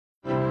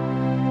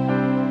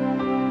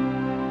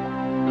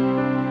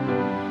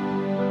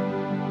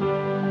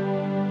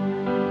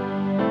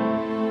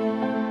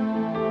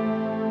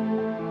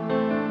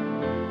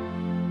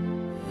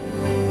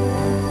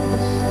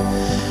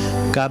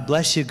God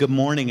bless you. Good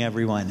morning,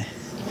 everyone.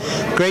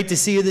 Great to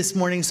see you this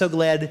morning. So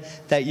glad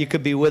that you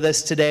could be with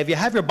us today. If you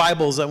have your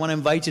Bibles, I want to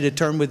invite you to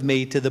turn with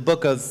me to the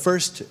book of 1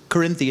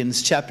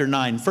 Corinthians chapter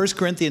 9. 1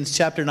 Corinthians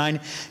chapter 9,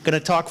 going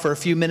to talk for a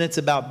few minutes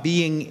about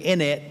being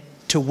in it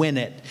to win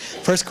it.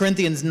 1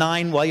 Corinthians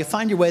 9, while you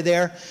find your way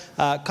there,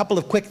 a couple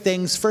of quick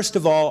things. First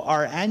of all,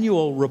 our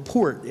annual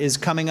report is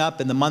coming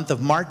up in the month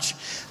of March.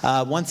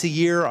 Once a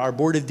year, our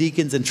Board of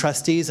Deacons and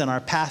Trustees and our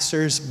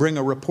pastors bring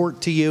a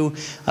report to you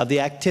of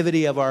the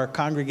activity of our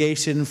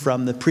congregation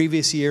from the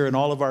previous year and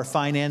all of our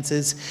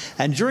finances.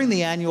 And during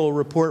the annual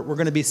report, we're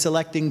going to be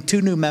selecting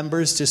 2 new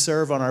members to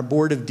serve on our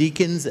Board of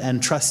Deacons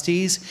and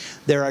Trustees.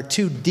 There are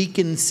 2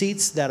 deacon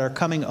seats that are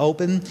coming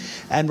open,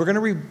 and we're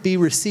going to be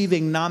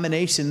receiving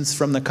nominations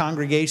from the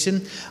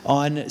congregation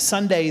on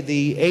Sunday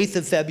the 8th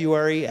of February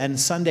and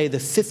Sunday the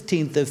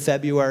 15th of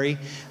February.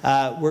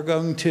 We're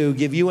going to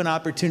give you an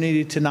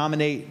opportunity to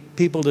nominate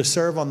people to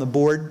serve on the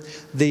board.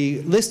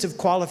 The list of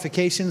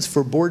qualifications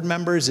for board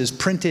members is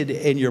printed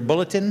in your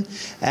bulletin,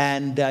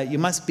 and you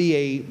must be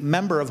a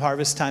member of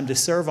Harvest Time to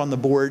serve on the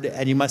board,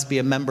 and you must be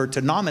a member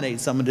to nominate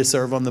someone to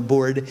serve on the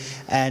board.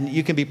 And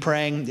you can be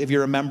praying, if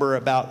you're a member,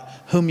 about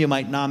whom you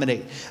might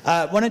nominate.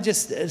 I want to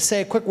just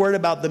say a quick word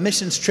about the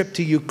missions trip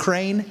to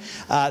Ukraine.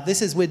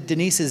 This is with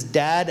Denise's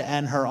dad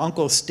and her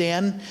uncle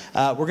Stan.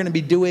 We're going to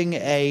be doing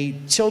a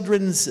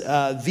children's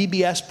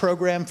VBS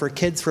program for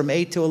kids from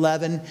 8 to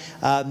 11,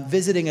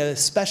 visiting a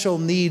special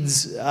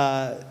needs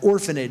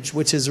orphanage,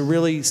 which is a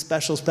really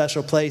special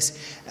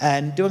place,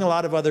 and doing a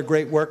lot of other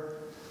great work.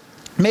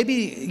 Maybe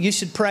you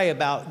should pray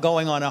about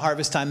going on a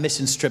Harvest Time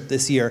missions trip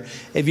this year.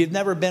 If you've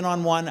never been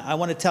on one, I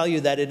want to tell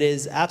you that it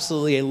is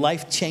absolutely a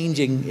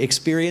life-changing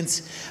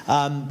experience.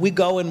 We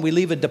go and we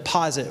leave a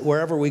deposit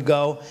wherever we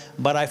go,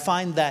 but I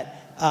find that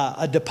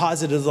a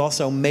deposit is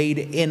also made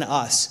in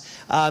us.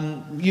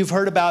 You've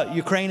heard about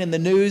Ukraine in the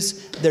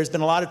news. There's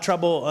been a lot of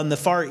trouble on the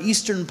far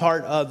eastern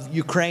part of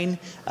Ukraine.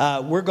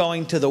 We're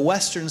going to the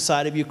western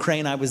side of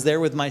Ukraine. I was there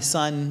with my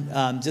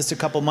son just a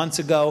couple months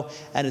ago,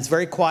 and it's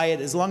very quiet.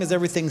 As long as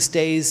everything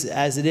stays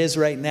as it is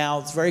right now,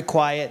 it's very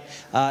quiet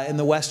in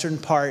the western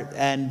part,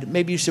 and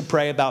maybe you should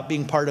pray about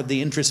being part of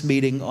the interest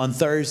meeting on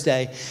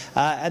Thursday.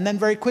 And then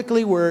very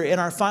quickly, we're in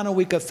our final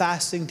week of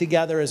fasting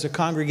together as a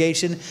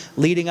congregation,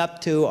 leading up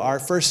to our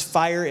first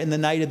fire in the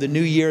night of the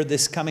new year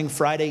this coming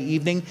Friday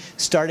evening,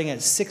 starting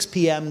at 6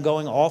 p.m.,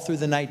 going all through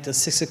the night to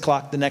 6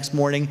 o'clock the next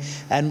morning.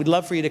 And we'd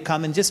love for you to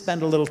come and just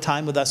spend a little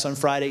time with us on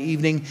Friday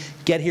evening.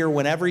 Get here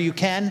whenever you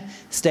can.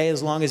 Stay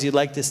as long as you'd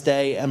like to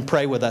stay and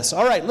pray with us.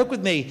 All right, look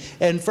with me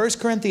in 1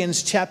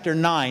 Corinthians chapter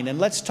 9, and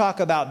let's talk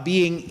about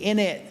being in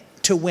it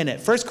to win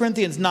it. 1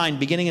 Corinthians 9,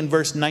 beginning in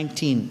verse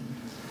 19.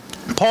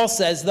 Paul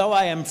says, "Though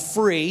I am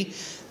free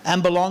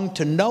and belong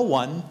to no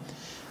one,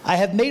 I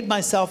have made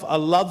myself a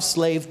love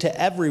slave to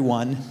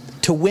everyone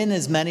to win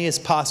as many as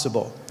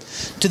possible.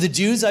 To the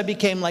Jews I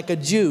became like a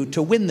Jew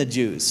to win the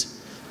Jews.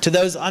 To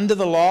those under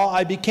the law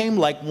I became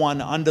like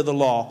one under the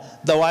law,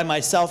 though I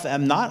myself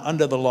am not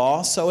under the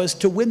law, so as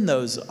to win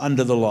those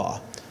under the law.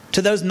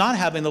 To those not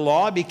having the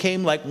law I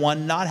became like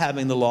one not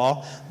having the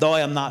law, though I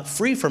am not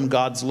free from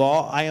God's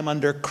law, I am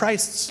under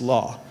Christ's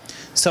law,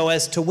 so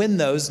as to win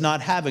those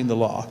not having the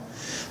law.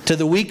 To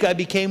the weak I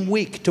became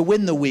weak to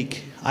win the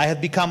weak. I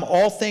have become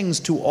all things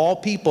to all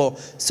people,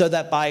 so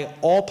that by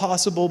all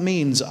possible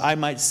means I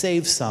might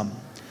save some.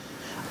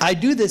 I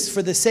do this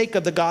for the sake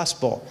of the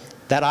gospel,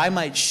 that I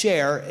might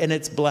share in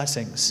its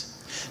blessings.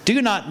 Do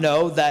you not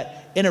know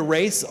that in a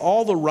race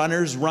all the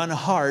runners run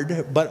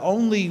hard, but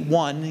only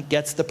one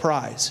gets the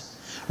prize?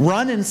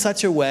 Run in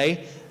such a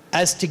way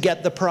as to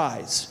get the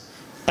prize.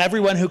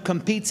 Everyone who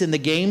competes in the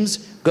games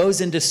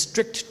goes into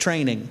strict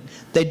training.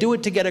 They do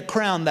it to get a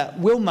crown that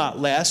will not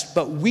last,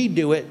 but we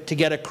do it to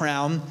get a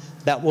crown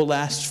that will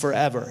last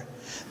forever.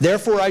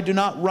 Therefore I do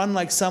not run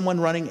like someone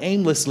running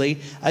aimlessly.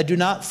 I do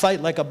not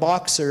fight like a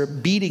boxer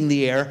beating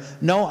the air.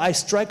 No, I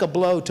strike a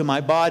blow to my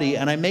body,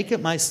 and I make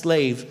it my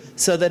slave,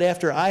 so that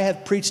after I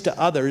have preached to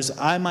others,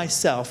 I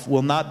myself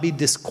will not be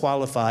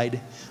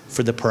disqualified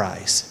for the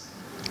prize."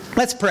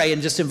 Let's pray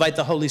and just invite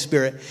the Holy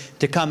Spirit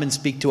to come and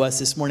speak to us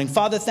this morning.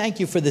 Father, thank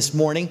you for this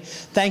morning.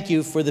 Thank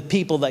you for the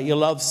people that you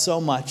love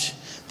so much.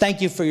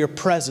 Thank you for your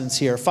presence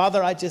here.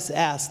 Father, I just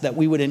ask that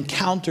we would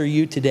encounter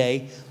you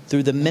today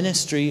through the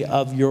ministry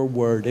of your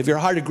word. If your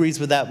heart agrees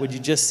with that, would you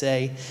just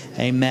say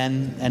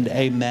amen and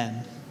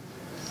amen?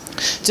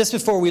 Just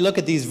before we look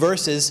at these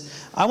verses,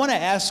 I want to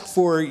ask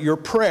for your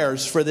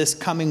prayers for this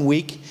coming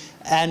week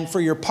and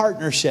for your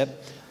partnership.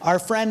 Our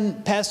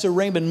friend Pastor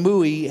Raymond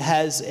Mui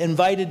has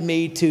invited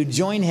me to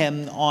join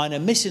him on a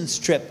missions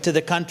trip to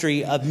the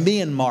country of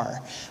Myanmar.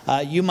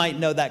 You might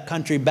know that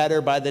country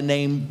better by the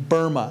name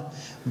Burma.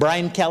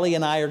 Brian Kelly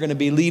and I are going to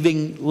be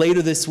leaving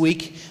later this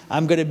week.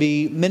 I'm going to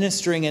be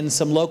ministering in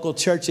some local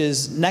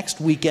churches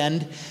next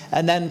weekend.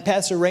 And then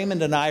Pastor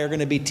Raymond and I are going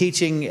to be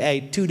teaching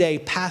a 2-day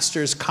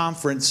pastors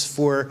conference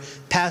for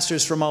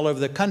pastors from all over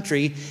the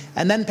country.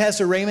 And then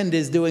Pastor Raymond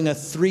is doing a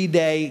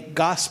 3-day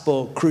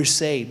gospel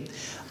crusade.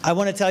 I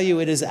want to tell you,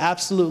 it is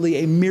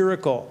absolutely a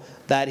miracle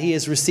that he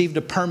has received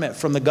a permit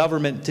from the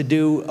government to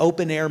do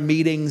open-air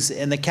meetings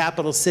in the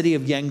capital city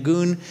of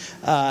Yangon.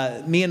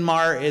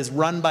 Myanmar is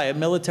run by a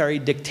military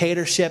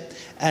dictatorship,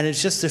 and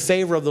it's just a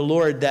favor of the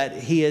Lord that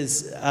he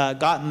has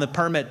gotten the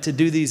permit to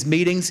do these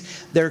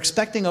meetings. They're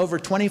expecting over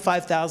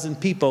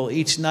 25,000 people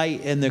each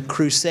night in the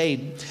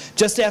crusade.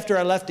 Just after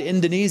I left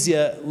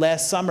Indonesia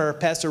last summer,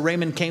 Pastor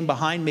Raymond came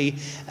behind me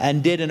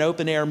and did an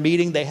open-air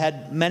meeting. They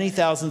had many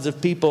thousands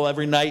of people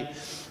every night.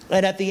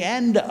 And at the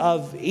end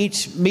of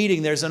each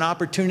meeting, there's an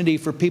opportunity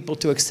for people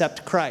to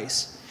accept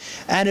Christ.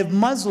 And if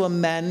Muslim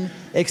men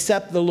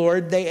accept the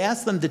Lord, they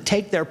ask them to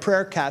take their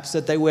prayer caps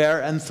that they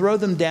wear and throw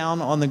them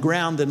down on the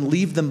ground and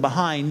leave them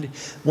behind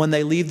when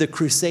they leave the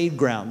crusade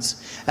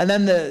grounds. And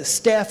then the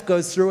staff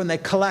goes through and they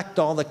collect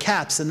all the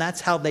caps, and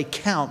that's how they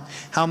count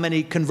how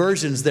many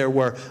conversions there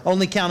were,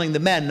 only counting the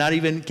men, not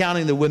even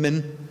counting the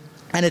women.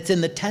 And it's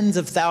in the tens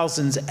of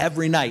thousands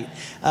every night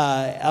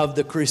of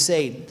the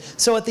crusade.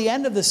 So at the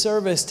end of the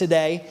service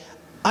today,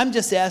 I'm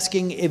just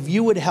asking if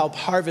you would help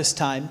Harvest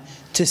Time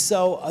to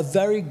sow a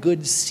very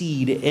good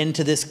seed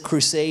into this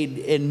crusade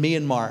in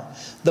Myanmar.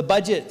 The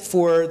budget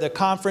for the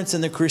conference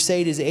and the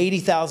crusade is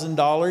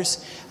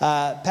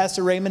 $80,000.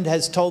 Pastor Raymond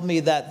has told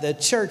me that the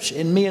church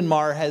in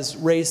Myanmar has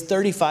raised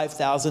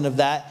 $35,000 of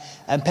that,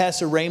 and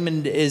Pastor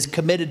Raymond is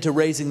committed to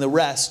raising the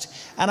rest.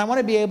 And I want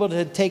to be able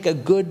to take a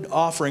good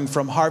offering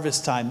from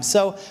Harvest Time.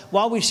 So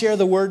while we share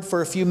the word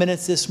for a few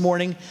minutes this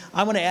morning,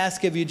 I want to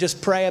ask if you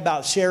just pray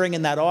about sharing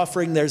in that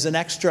offering. There's an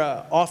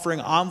extra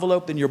offering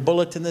envelope in your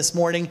bulletin this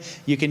morning.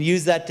 You can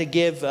use that to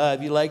give.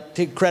 If you like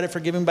to credit for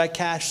giving by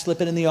cash,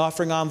 slip it in the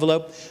offering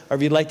envelope. Or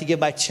if you'd like to give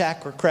by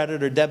check or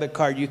credit or debit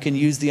card, you can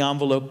use the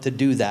envelope to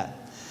do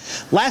that.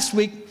 Last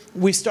week,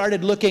 we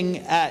started looking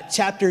at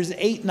chapters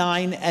 8,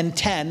 9, and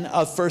 10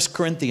 of 1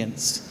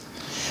 Corinthians.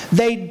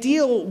 They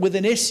deal with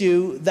an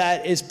issue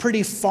that is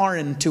pretty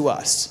foreign to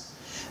us.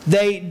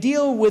 They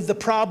deal with the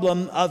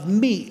problem of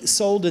meat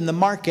sold in the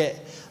market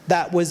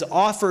that was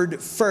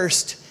offered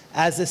first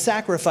as a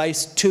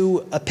sacrifice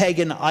to a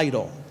pagan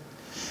idol.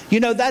 You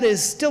know, that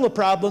is still a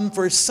problem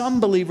for some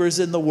believers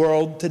in the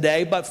world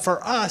today, but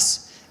for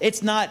us,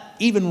 it's not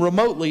even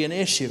remotely an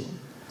issue.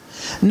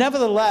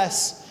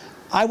 Nevertheless,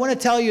 I want to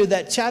tell you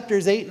that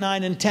chapters 8,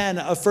 9, and 10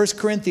 of 1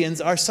 Corinthians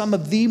are some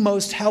of the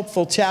most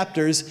helpful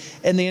chapters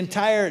in the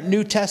entire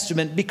New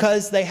Testament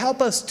because they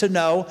help us to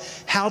know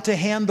how to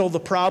handle the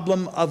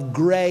problem of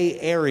gray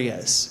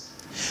areas.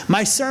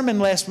 My sermon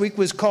last week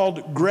was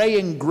called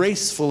Graying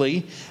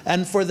Gracefully,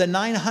 and for the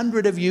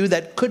 900 of you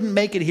that couldn't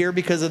make it here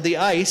because of the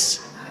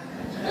ice,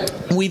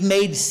 we've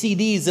made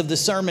CDs of the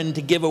sermon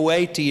to give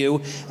away to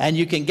you, and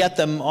you can get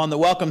them on the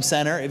Welcome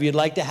Center if you'd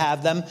like to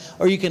have them,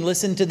 or you can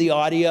listen to the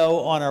audio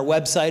on our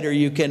website, or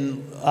you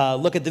can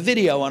look at the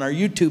video on our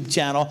YouTube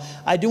channel.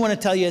 I do want to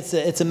tell you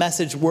it's a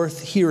message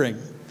worth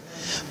hearing.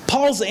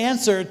 Paul's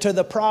answer to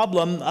the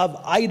problem of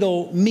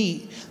idol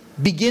meat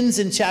begins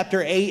in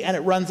chapter 8, and it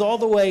runs all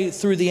the way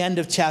through the end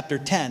of chapter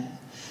 10.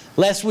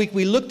 Last week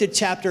we looked at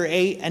chapter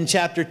 8 and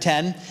chapter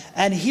 10,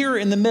 and here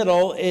in the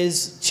middle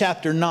is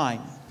chapter 9.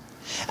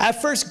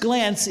 At first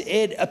glance,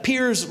 it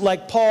appears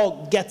like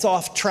Paul gets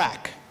off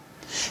track.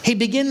 He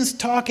begins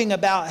talking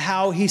about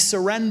how he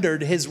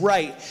surrendered his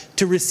right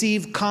to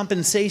receive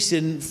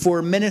compensation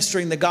for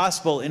ministering the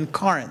gospel in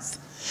Corinth.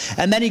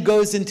 And then he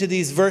goes into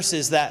these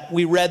verses that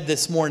we read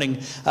this morning,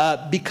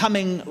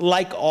 becoming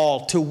like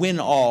all to win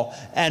all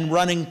and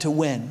running to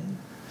win.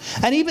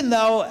 And even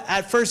though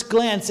at first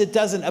glance it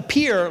doesn't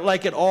appear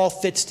like it all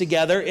fits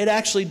together, it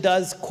actually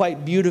does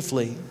quite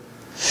beautifully.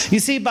 You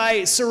see,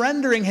 by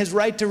surrendering his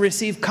right to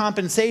receive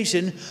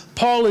compensation,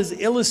 Paul is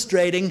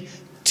illustrating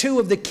two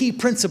of the key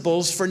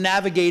principles for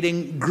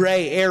navigating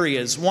gray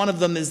areas. One of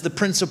them is the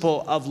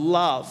principle of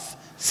love,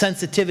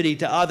 sensitivity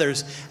to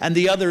others, and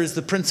the other is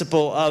the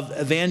principle of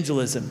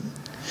evangelism.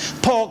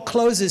 Paul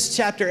closes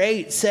chapter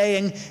 8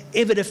 saying,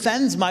 if it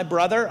offends my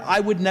brother, I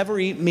would never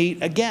eat meat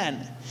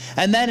again.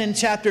 And then in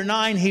chapter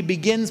 9, he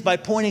begins by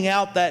pointing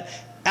out that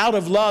out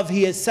of love,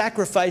 he has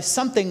sacrificed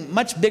something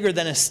much bigger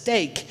than a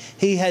steak.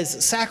 He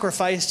has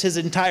sacrificed his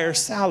entire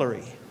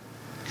salary.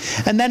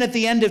 And then at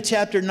the end of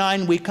chapter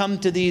 9, we come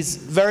to these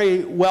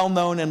very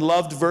well-known and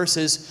loved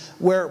verses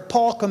where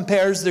Paul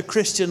compares the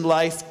Christian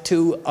life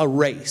to a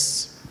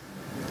race.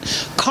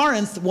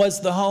 Corinth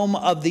was the home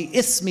of the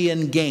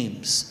Isthmian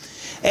Games.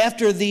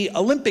 After the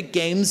Olympic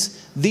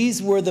Games,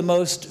 these were the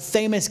most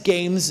famous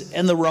games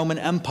in the Roman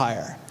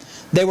Empire.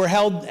 They were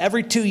held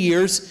every 2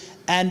 years,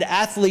 and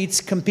athletes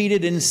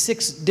competed in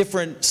 6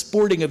 different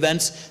sporting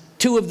events.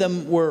 2 of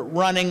them were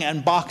running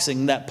and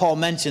boxing that Paul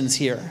mentions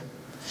here.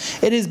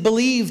 It is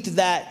believed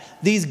that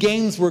these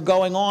games were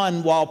going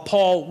on while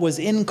Paul was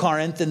in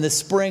Corinth in the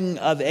spring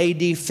of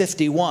AD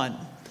 51.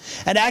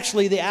 And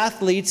actually the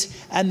athletes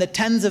and the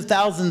tens of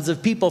thousands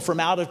of people from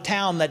out of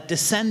town that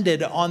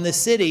descended on the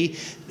city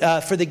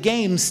for the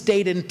games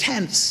stayed in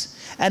tents.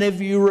 And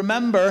if you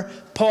remember,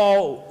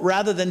 Paul,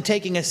 rather than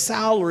taking a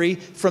salary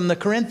from the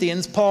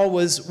Corinthians, Paul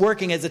was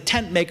working as a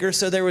tent maker,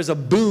 so there was a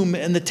boom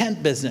in the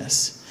tent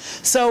business.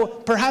 So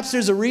perhaps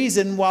there's a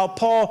reason why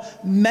Paul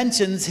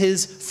mentions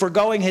his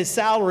foregoing his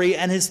salary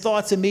and his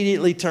thoughts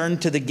immediately turn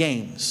to the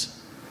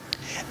games.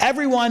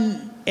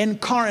 Everyone in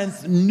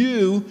Corinth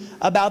knew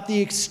about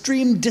the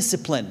extreme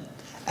discipline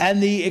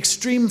and the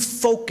extreme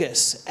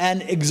focus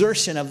and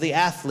exertion of the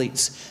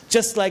athletes,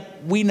 just like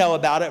we know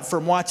about it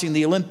from watching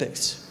the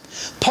Olympics.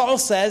 Paul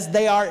says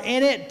they are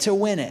in it to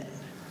win it.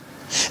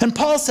 And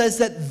Paul says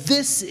that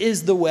this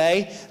is the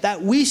way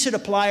that we should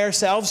apply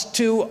ourselves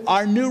to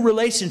our new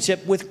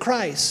relationship with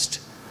Christ.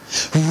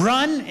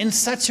 Run in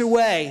such a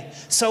way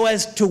so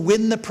as to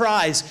win the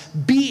prize.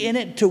 Be in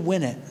it to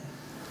win it.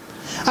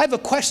 I have a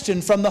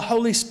question from the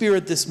Holy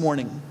Spirit this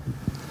morning.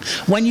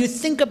 When you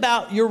think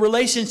about your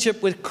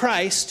relationship with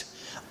Christ,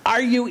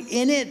 are you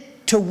in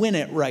it to win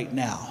it right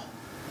now?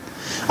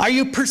 Are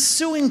you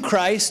pursuing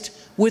Christ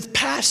with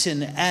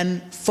passion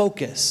and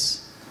focus?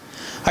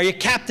 Are you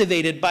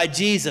captivated by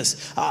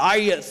Jesus? Are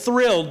you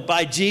thrilled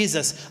by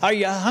Jesus? Are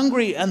you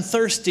hungry and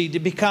thirsty to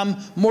become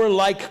more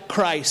like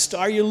Christ?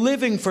 Are you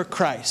living for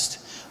Christ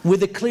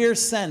with a clear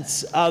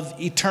sense of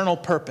eternal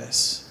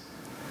purpose?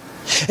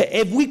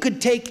 If we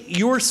could take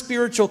your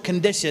spiritual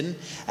condition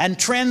and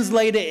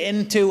translate it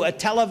into a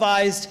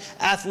televised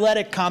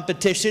athletic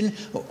competition,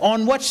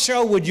 on what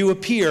show would you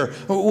appear?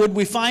 Would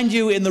we find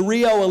you in the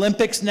Rio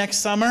Olympics next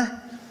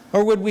summer?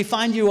 Or would we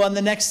find you on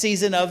the next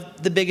season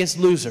of The Biggest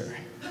Loser?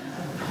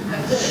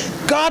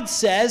 God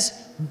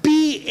says,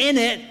 be in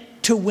it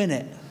to win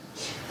it.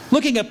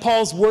 Looking at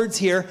Paul's words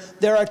here,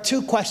 there are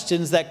two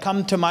questions that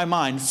come to my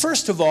mind.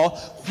 First of all,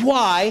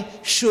 why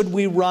should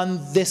we run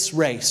this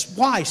race?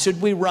 Why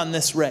should we run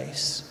this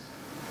race?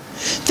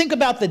 Think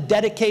about the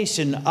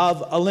dedication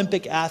of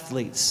Olympic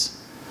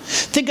athletes.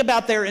 Think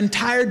about their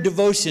entire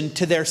devotion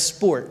to their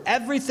sport.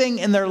 Everything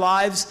in their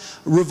lives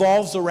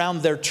revolves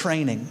around their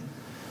training.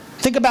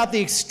 Think about the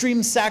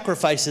extreme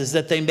sacrifices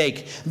that they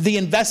make, the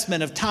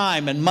investment of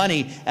time and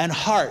money and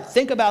heart.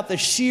 Think about the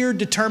sheer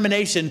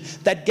determination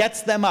that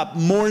gets them up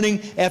morning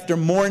after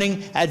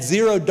morning at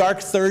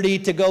 30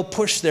 to go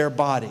push their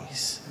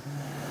bodies.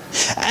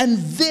 And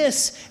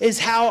this is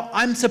how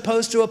I'm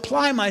supposed to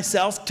apply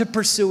myself to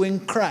pursuing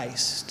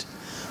Christ.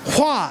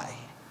 Why?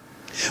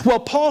 Well,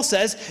 Paul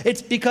says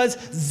it's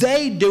because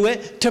they do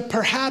it to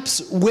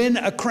perhaps win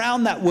a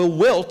crown that will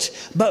wilt,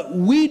 but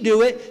we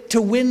do it to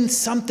win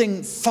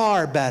something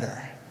far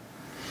better.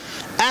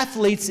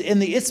 Athletes in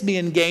the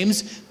Isthmian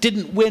Games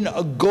didn't win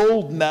a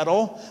gold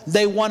medal.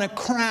 They won a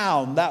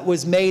crown that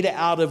was made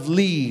out of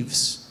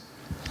leaves.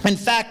 In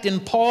fact, in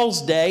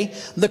Paul's day,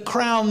 the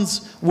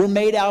crowns were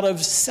made out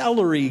of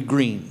celery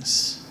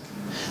greens.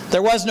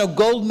 There was no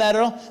gold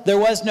medal, there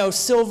was no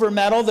silver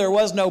medal, there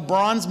was no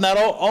bronze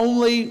medal,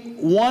 only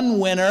one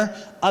winner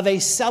of a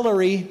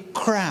celery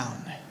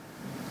crown.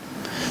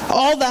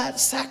 All that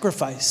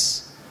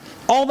sacrifice,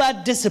 all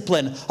that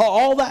discipline,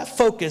 all that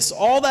focus,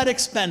 all that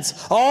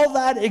expense, all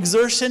that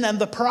exertion, and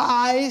the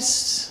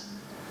prize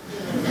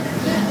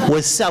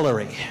was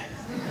celery.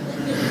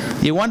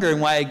 You're wondering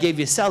why I gave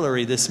you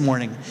celery this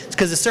morning. It's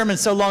because the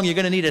sermon's so long you're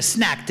going to need a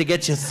snack to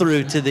get you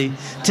through to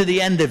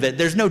the end of it.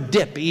 There's no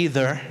dip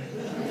either.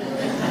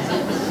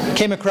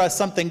 Came across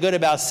something good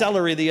about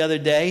celery the other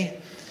day.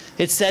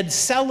 It said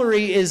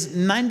celery is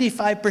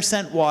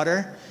 95%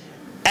 water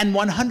and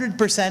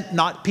 100%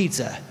 not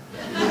pizza.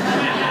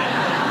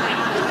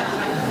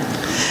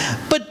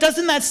 But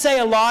doesn't that say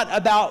a lot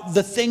about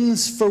the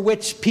things for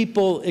which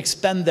people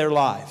expend their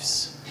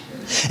lives?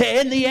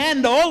 In the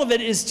end, all of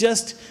it is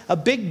just a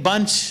big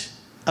bunch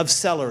of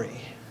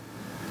celery.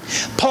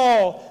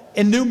 Paul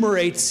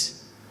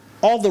enumerates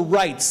all the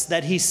rights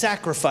that he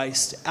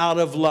sacrificed out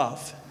of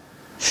love.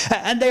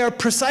 And they are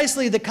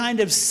precisely the kind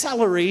of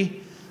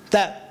celery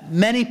that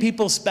many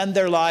people spend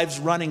their lives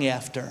running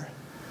after.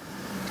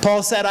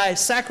 Paul said, I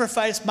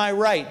sacrificed my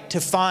right to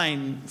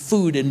fine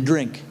food and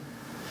drink.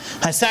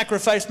 I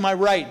sacrificed my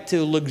right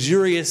to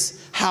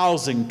luxurious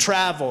housing,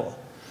 travel,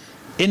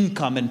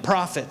 income, and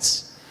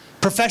profits,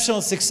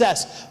 professional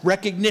success,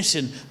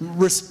 recognition,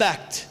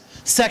 respect,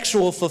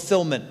 sexual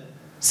fulfillment,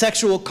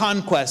 sexual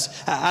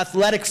conquest,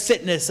 athletic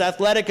fitness,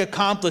 athletic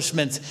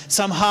accomplishments,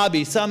 some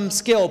hobby, some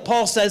skill.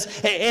 Paul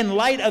says, in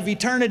light of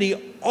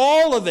eternity,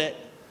 all of it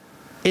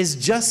is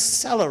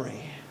just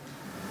celery.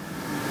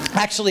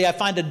 Actually, I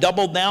find a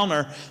double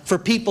downer for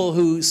people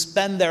who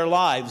spend their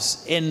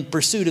lives in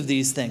pursuit of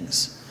these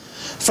things.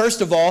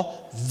 First of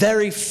all,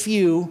 very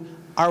few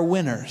are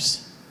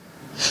winners.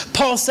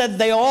 Paul said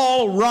they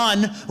all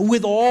run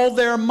with all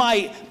their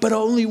might, but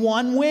only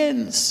one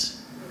wins.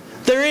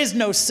 There is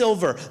no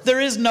silver.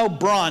 There is no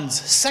bronze.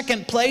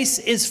 Second place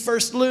is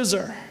first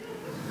loser.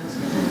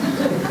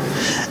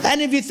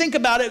 And if you think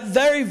about it,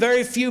 very,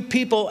 very few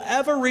people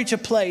ever reach a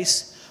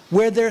place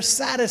where they're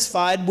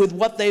satisfied with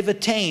what they've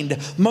attained.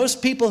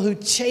 Most people who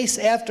chase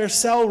after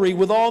celery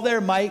with all their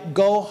might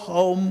go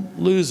home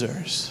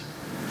losers.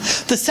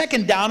 The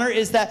second downer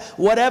is that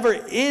whatever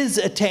is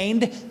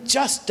attained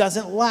just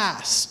doesn't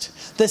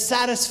last. The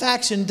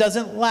satisfaction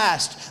doesn't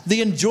last. The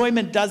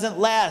enjoyment doesn't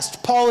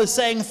last. Paul is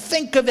saying,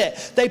 think of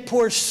it. They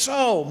pour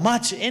so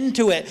much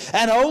into it,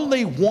 and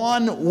only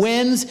one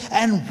wins,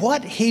 and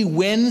what he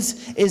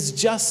wins is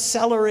just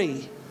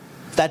celery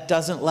that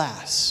doesn't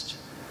last.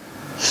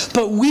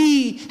 But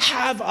we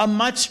have a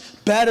much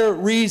better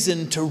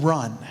reason to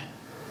run.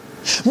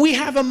 We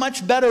have a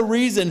much better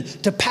reason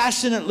to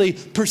passionately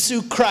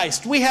pursue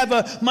Christ. We have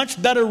a much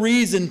better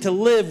reason to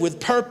live with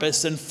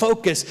purpose and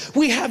focus.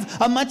 We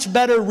have a much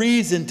better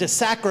reason to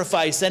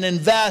sacrifice and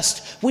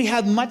invest. We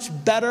have much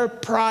better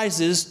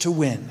prizes to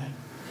win.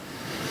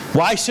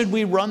 Why should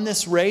we run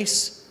this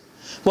race?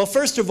 Well,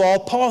 first of all,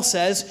 Paul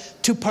says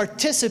to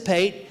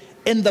participate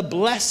in the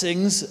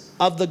blessings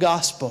of the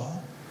gospel.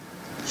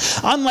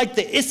 Unlike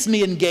the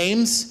Isthmian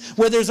Games,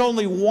 where there's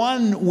only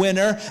one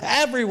winner,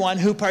 everyone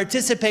who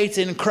participates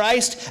in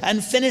Christ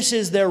and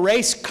finishes their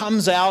race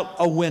comes out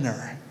a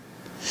winner.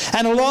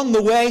 And along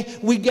the way,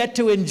 we get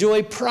to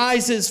enjoy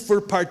prizes for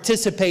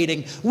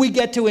participating. We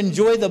get to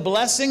enjoy the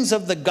blessings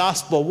of the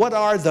gospel. What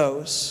are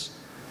those?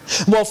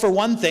 Well, for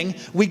one thing,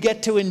 we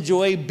get to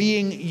enjoy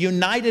being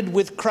united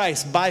with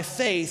Christ by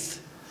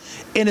faith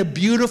in a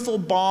beautiful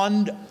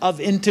bond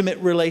of intimate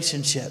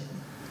relationship.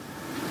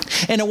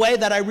 In a way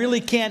that I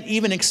really can't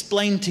even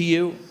explain to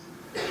you,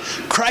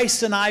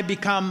 Christ and I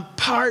become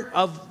part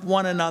of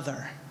one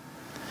another.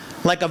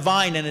 Like a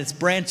vine and its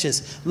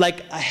branches,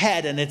 like a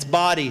head and its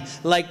body,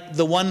 like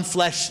the one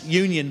flesh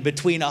union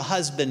between a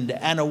husband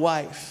and a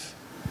wife.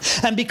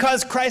 And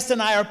because Christ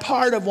and I are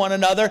part of one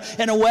another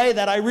in a way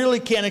that I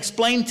really can't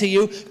explain to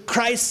you,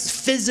 Christ's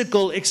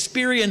physical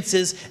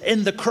experiences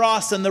in the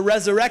cross and the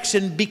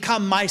resurrection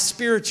become my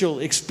spiritual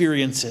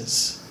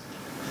experiences.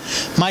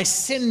 My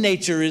sin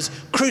nature is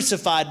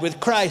crucified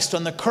with Christ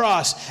on the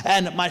cross,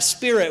 and my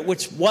spirit,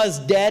 which was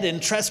dead in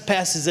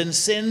trespasses and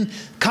sin,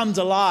 comes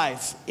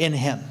alive in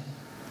him.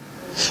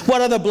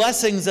 What are the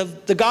blessings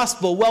of the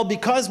gospel? Well,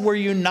 because we're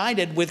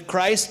united with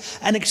Christ,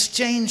 an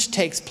exchange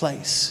takes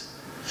place,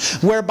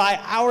 whereby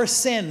our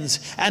sins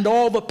and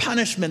all the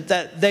punishment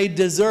that they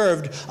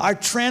deserved are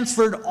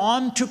transferred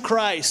onto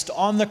Christ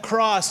on the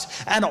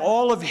cross, and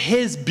all of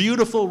his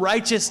beautiful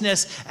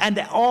righteousness and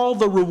all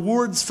the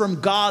rewards from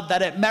God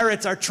that it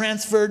merits are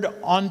transferred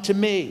onto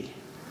me.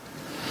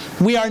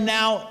 We are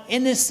now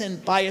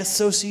innocent by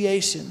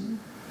association.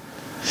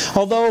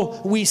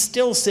 Although we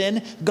still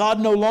sin, God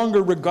no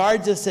longer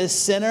regards us as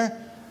sinner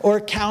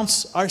or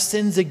counts our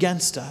sins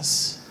against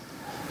us.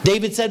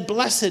 David said,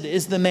 "Blessed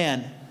is the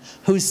man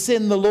whose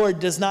sin the Lord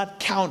does not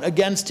count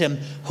against him,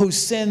 whose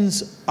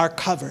sins are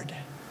covered."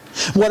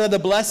 What are the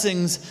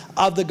blessings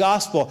of the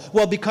gospel?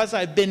 Well, because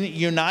I've been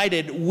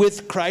united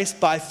with Christ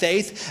by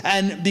faith,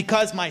 and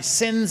because my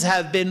sins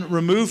have been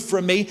removed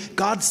from me,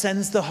 God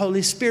sends the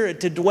Holy Spirit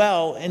to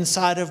dwell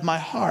inside of my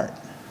heart.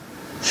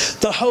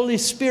 The Holy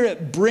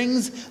Spirit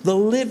brings the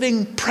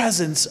living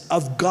presence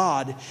of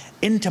God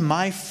into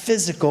my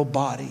physical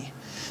body.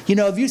 You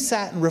know, if you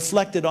sat and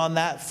reflected on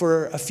that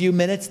for a few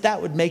minutes,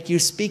 that would make you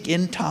speak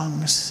in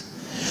tongues.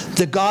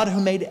 The God who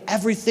made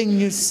everything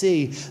you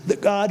see, the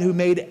God who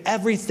made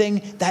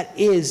everything that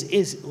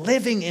is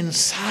living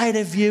inside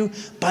of you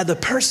by the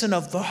person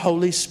of the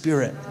Holy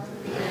Spirit.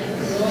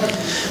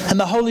 And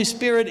the Holy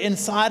Spirit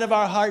inside of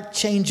our heart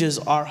changes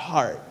our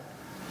heart.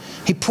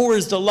 He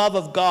pours the love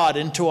of God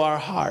into our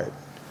heart.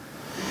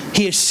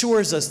 He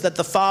assures us that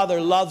the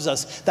Father loves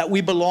us, that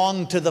we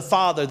belong to the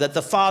Father, that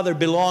the Father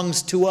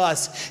belongs to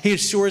us. He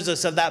assures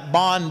us of that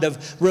bond of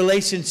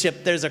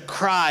relationship. There's a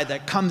cry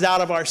that comes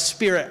out of our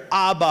spirit,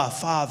 Abba,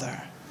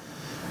 Father.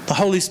 The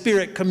Holy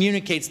Spirit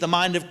communicates the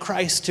mind of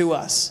Christ to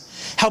us,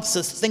 helps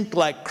us think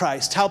like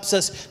Christ, helps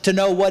us to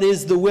know what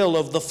is the will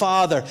of the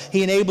Father.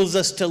 He enables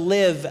us to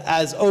live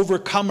as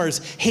overcomers.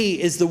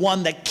 He is the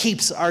one that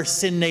keeps our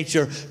sin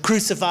nature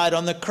crucified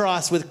on the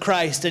cross with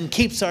Christ and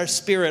keeps our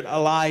spirit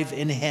alive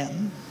in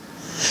him.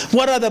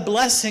 What are the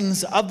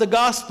blessings of the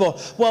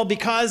gospel? Well,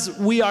 because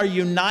we are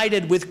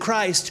united with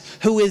Christ,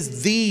 who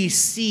is the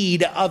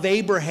seed of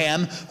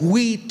Abraham,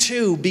 we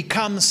too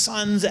become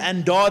sons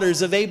and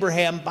daughters of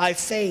Abraham by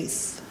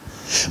faith.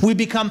 We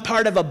become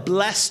part of a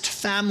blessed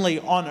family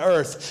on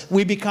earth.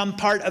 We become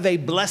part of a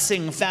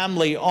blessing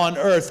family on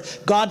earth.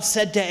 God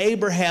said to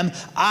Abraham,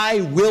 "I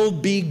will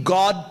be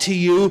God to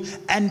you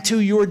and to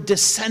your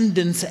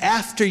descendants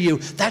after you."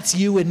 That's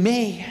you and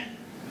me.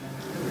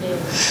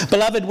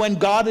 Beloved, when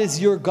God is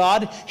your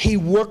God, he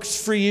works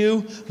for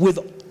you with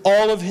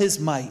all of his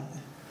might.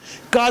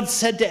 God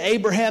said to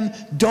Abraham,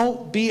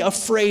 "Don't be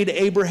afraid,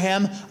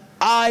 Abraham.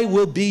 I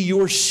will be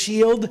your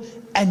shield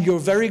and your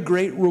very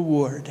great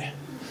reward."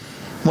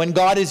 When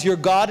God is your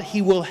God,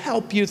 he will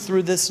help you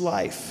through this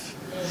life.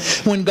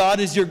 When God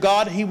is your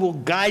God, he will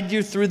guide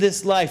you through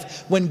this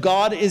life. When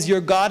God is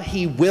your God,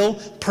 he will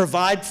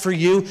provide for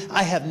you.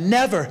 I have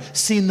never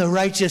seen the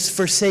righteous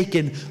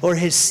forsaken or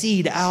his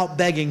seed out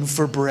begging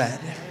for bread.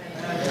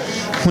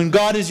 When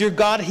God is your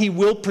God, He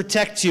will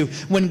protect you.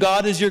 When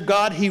God is your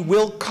God, He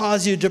will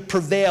cause you to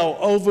prevail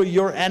over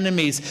your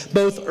enemies,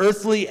 both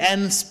earthly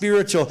and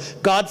spiritual.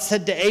 God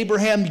said to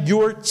Abraham,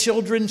 your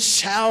children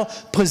shall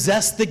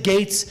possess the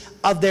gates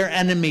of their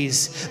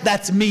enemies.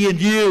 That's me and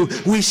you.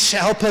 We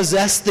shall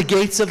possess the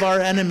gates of our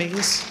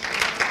enemies.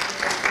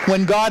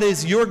 When God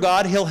is your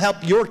God, He'll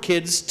help your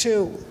kids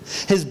too.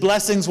 His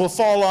blessings will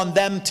fall on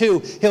them too.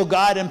 He'll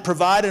guide and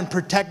provide and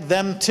protect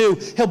them too.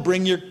 He'll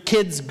bring your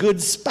kids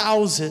good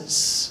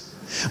spouses.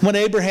 When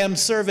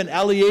Abraham's servant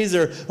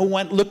Eliezer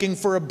went looking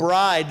for a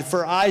bride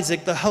for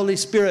Isaac, the Holy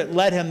Spirit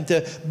led him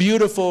to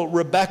beautiful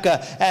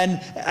Rebekah.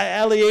 And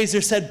Eliezer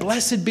said,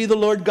 "Blessed be the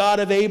Lord God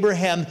of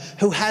Abraham,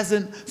 who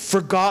hasn't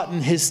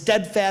forgotten His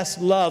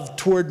steadfast love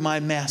toward my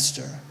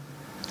master."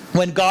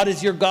 When God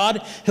is your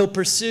God, He'll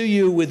pursue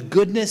you with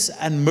goodness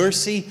and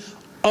mercy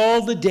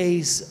all the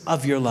days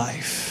of your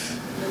life.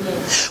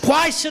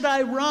 Why should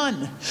I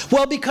run?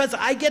 Well, because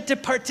I get to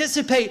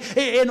participate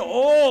in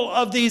all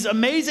of these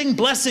amazing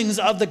blessings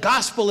of the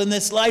gospel in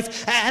this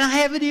life, and I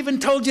haven't even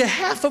told you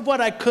half of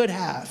what I could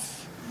have.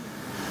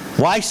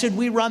 Why should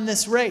we run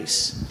this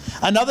race?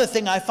 Another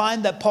thing I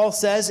find that Paul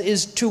says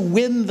is to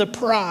win the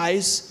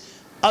prize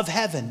of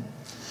heaven.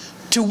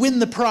 To win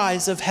the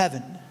prize of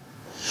heaven.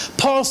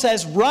 Paul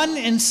says, run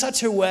in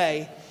such a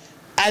way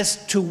as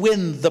to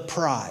win the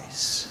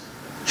prize.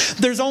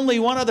 There's only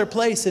one other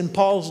place in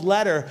Paul's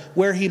letter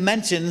where he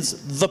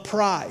mentions the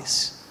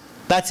prize.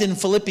 That's in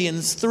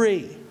Philippians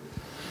 3.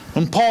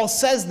 And Paul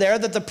says there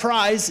that the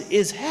prize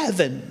is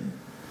heaven.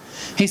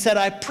 He said,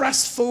 I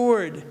press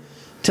forward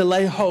to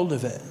lay hold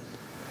of it.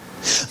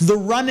 The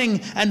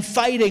running and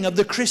fighting of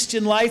the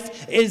Christian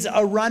life is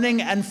a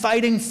running and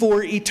fighting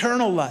for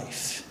eternal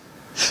life.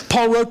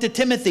 Paul wrote to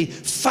Timothy,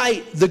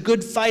 fight the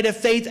good fight of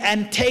faith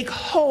and take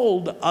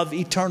hold of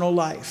eternal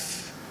life.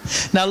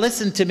 Now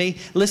listen to me.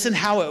 Listen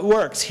how it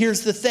works.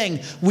 Here's the thing.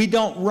 We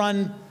don't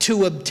run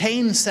to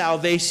obtain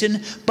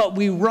salvation, but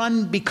we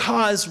run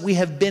because we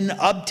have been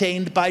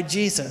obtained by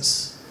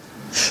Jesus.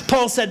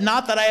 Paul said,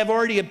 not that I have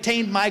already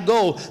obtained my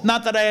goal,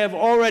 not that I have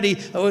already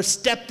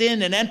stepped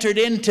in and entered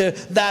into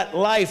that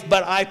life,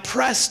 but I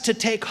press to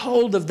take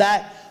hold of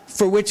that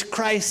for which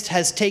Christ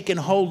has taken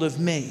hold of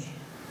me.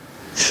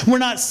 We're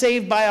not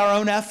saved by our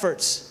own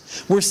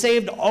efforts. We're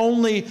saved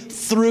only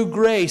through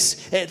grace,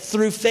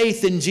 through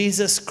faith in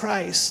Jesus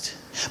Christ.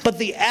 But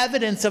the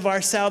evidence of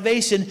our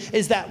salvation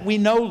is that we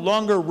no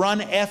longer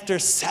run after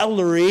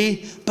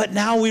celery, but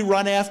now we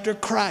run after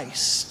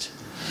Christ.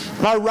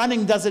 Our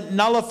running doesn't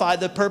nullify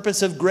the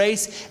purpose of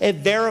grace. It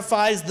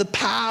verifies the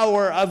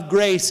power of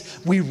grace.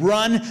 We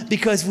run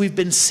because we've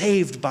been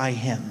saved by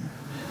Him.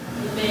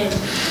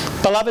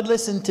 Amen. Beloved,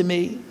 listen to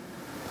me.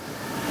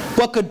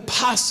 What could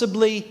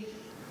possibly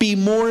be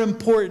more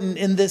important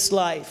in this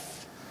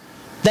life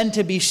than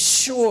to be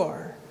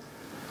sure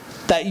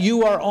that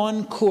you are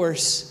on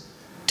course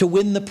to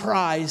win the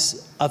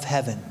prize of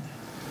heaven?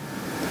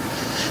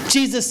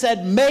 Jesus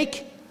said,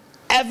 make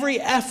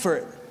every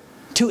effort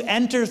to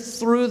enter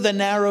through the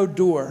narrow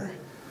door.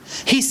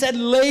 He said,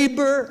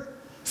 labor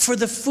for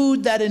the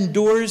food that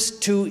endures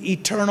to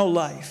eternal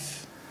life.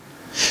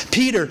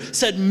 Peter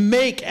said,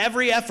 make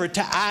every effort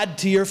to add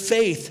to your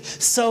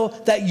faith so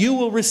that you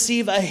will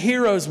receive a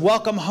hero's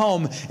welcome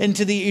home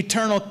into the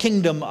eternal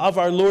kingdom of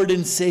our Lord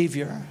and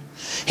Savior.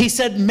 He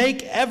said,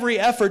 make every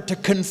effort to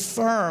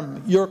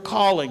confirm your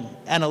calling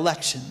and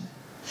election.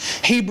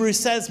 Hebrews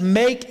says,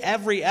 make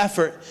every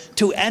effort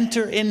to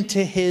enter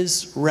into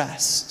His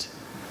rest.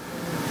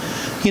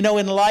 You know,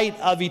 in light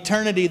of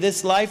eternity,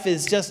 this life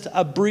is just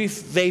a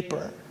brief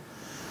vapor.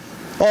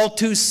 All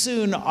too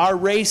soon, our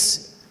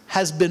race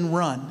has been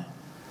run.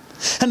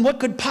 And what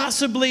could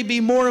possibly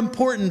be more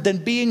important than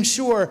being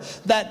sure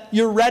that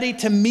you're ready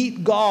to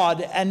meet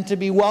God and to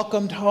be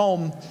welcomed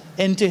home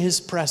into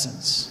His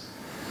presence?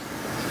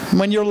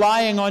 When you're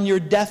lying on your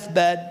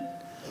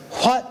deathbed,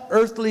 what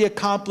earthly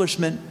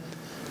accomplishment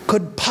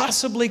could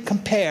possibly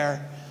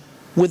compare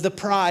with the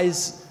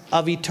prize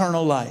of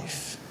eternal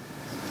life?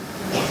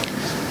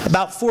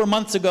 About 4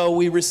 months ago,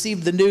 we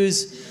received the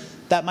news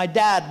that my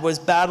dad was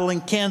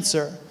battling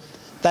cancer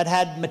that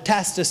had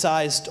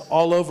metastasized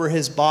all over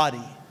his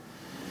body.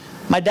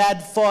 My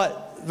dad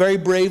fought very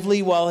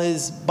bravely while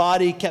his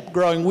body kept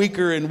growing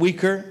weaker and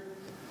weaker.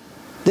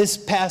 This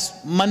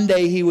past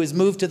Monday, he was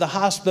moved to the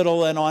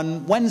hospital, and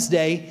on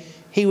Wednesday,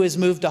 he was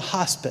moved to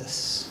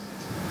hospice.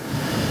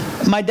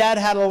 My dad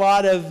had a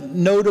lot of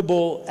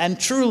notable and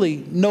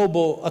truly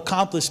noble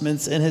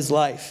accomplishments in his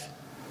life.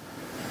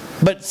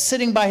 But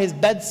sitting by his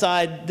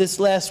bedside this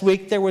last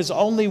week, there was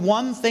only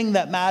one thing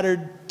that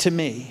mattered to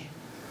me.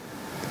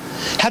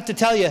 I have to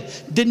tell you,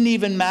 it didn't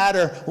even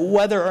matter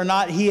whether or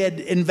not he had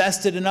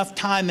invested enough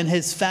time in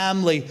his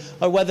family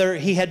or whether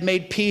he had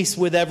made peace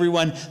with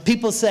everyone.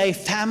 People say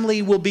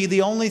family will be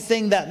the only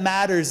thing that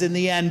matters in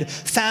the end.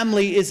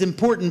 Family is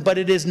important, but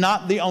it is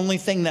not the only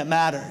thing that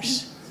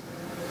matters.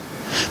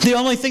 The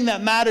only thing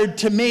that mattered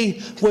to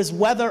me was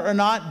whether or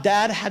not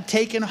Dad had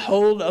taken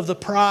hold of the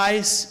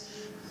prize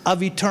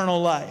of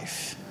eternal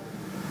life.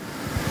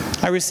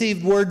 I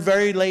received word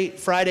very late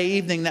Friday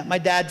evening that my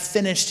dad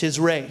finished his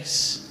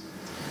race.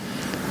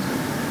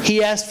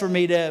 He asked for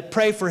me to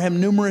pray for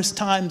him numerous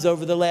times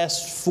over the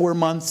last 4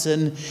 months,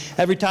 and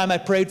every time I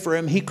prayed for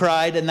him, he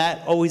cried, and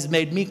that always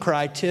made me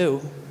cry too.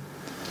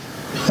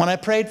 When I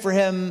prayed for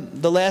him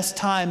the last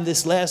time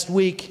this last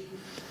week,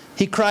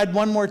 he cried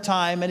one more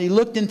time, and he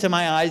looked into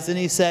my eyes and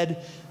he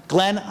said,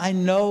 "Glenn, I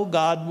know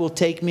God will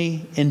take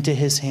me into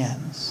his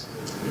hands."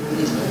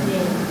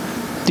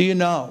 Do you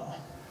know?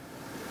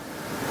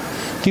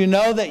 Do you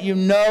know that you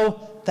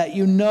know that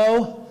you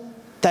know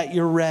that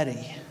you're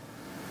ready?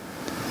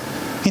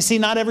 You see,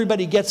 not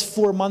everybody gets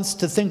 4 months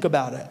to think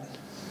about it.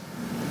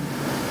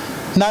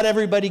 Not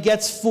everybody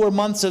gets 4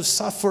 months of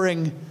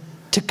suffering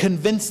to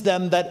convince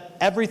them that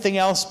everything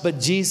else but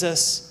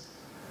Jesus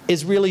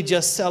is really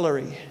just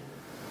celery.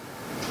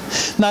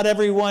 Not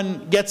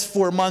everyone gets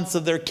 4 months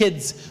of their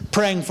kids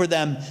praying for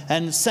them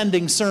and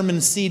sending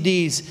sermon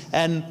CDs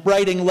and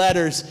writing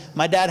letters.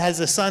 My dad has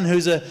a son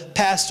who's a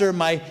pastor.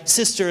 My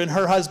sister and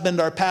her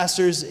husband are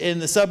pastors in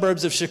the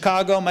suburbs of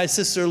Chicago. My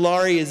sister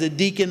Laurie is a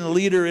deacon, a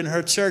leader in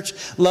her church,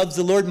 loves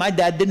the Lord. My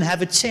dad didn't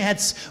have a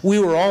chance. We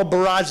were all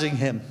barraging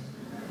him.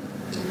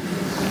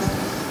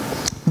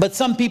 But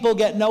some people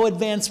get no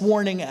advance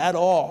warning at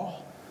all.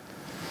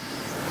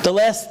 The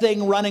last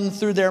thing running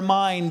through their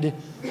mind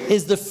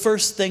is the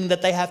first thing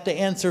that they have to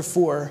answer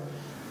for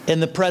in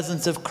the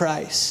presence of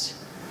Christ.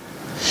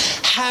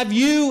 Have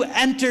you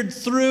entered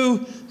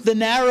through the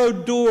narrow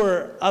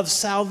door of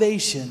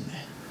salvation?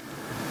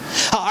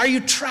 Are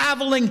you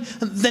traveling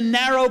the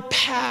narrow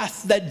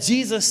path that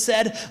Jesus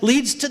said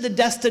leads to the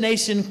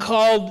destination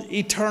called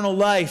eternal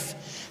life?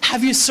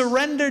 Have you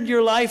surrendered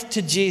your life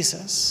to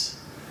Jesus?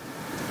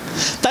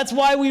 That's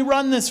why we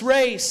run this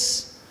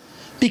race,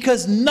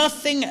 because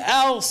nothing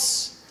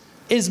else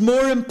is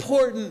more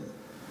important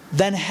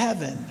than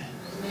heaven.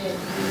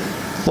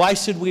 Why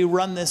should we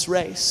run this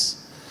race?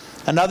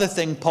 Another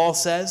thing Paul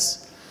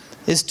says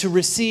is to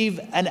receive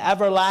an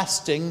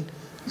everlasting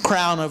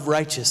crown of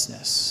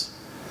righteousness.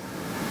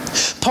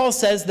 Paul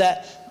says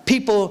that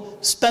people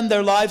spend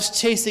their lives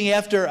chasing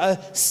after a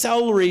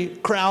celery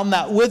crown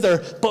that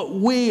wither, but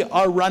we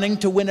are running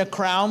to win a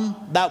crown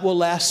that will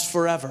last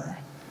forever.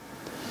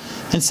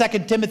 In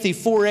 2 Timothy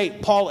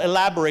 4:8, Paul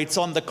elaborates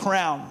on the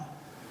crown.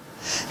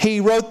 He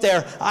wrote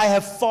there, "I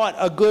have fought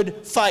a good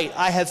fight.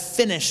 I have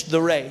finished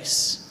the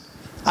race.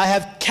 I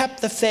have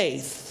kept the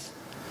faith.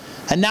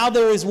 And now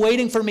there is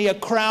waiting for me a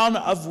crown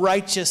of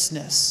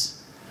righteousness,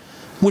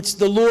 which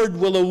the Lord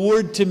will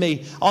award to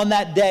me on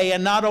that day,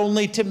 and not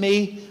only to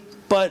me,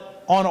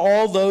 but on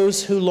all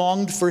those who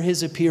longed for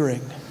his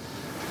appearing."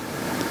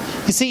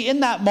 You see, in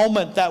that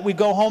moment that we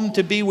go home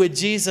to be with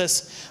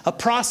Jesus, a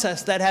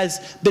process that has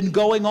been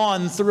going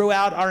on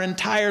throughout our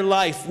entire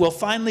life will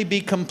finally be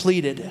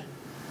completed.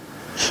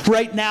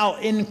 Right now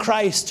in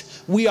Christ,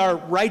 we are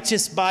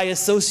righteous by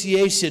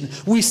association.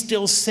 We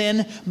still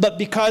sin, but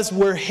because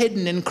we're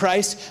hidden in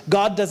Christ,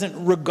 God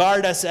doesn't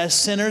regard us as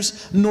sinners,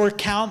 nor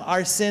count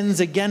our sins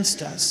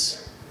against us.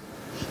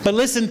 But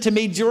listen to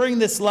me, during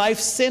this life,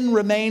 sin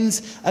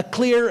remains a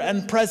clear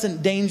and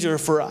present danger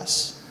for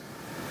us.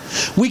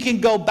 We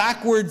can go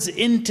backwards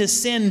into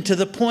sin to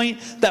the point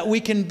that we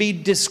can be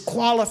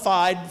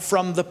disqualified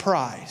from the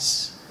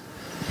prize.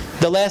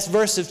 The last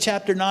verse of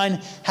chapter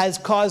 9 has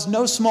caused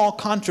no small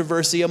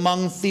controversy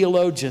among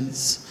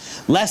theologians,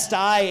 lest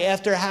I,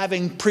 after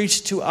having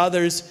preached to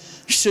others,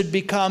 should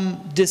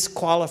become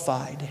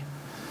disqualified.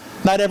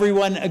 Not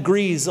everyone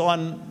agrees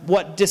on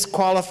what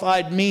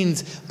disqualified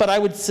means, but I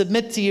would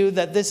submit to you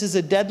that this is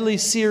a deadly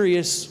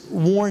serious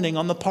warning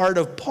on the part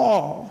of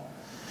Paul.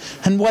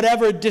 And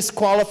whatever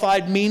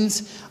disqualified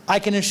means, I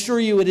can assure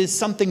you it is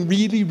something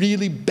really,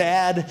 really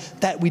bad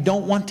that we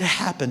don't want to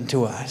happen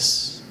to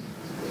us.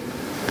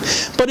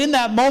 But in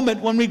that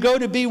moment, when we go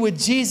to be with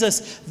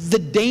Jesus, the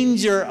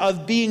danger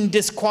of being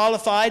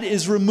disqualified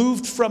is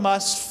removed from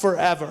us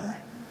forever.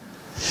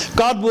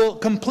 God will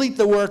complete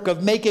the work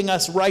of making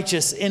us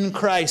righteous in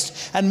Christ,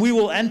 and we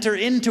will enter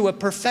into a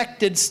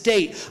perfected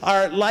state.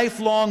 Our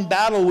lifelong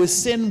battle with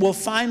sin will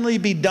finally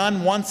be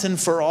done once and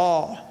for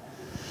all.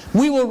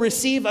 We will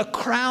receive a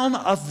crown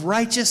of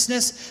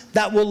righteousness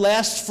that will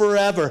last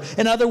forever.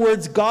 In other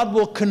words, God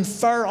will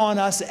confer on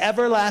us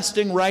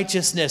everlasting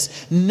righteousness.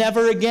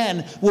 Never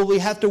again will we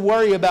have to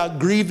worry about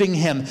grieving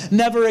him.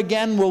 Never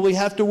again will we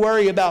have to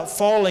worry about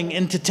falling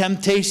into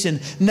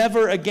temptation.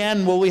 Never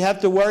again will we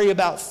have to worry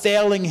about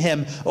failing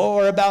him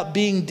or about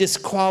being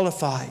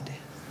disqualified.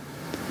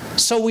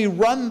 So we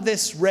run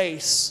this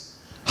race,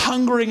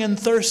 hungering and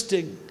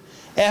thirsting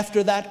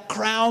after that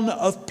crown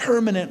of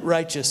permanent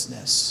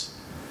righteousness.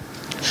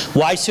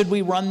 Why should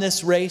we run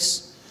this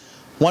race?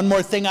 One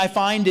more thing I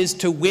find is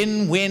to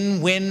win,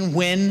 win, win,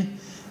 win,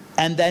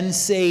 and then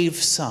save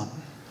some.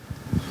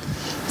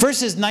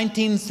 Verses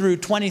 19 through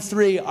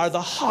 23 are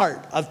the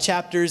heart of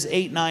chapters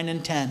 8, 9,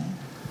 and 10.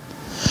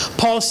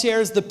 Paul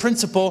shares the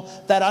principle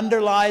that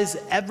underlies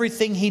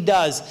everything he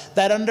does,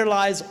 that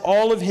underlies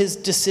all of his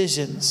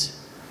decisions.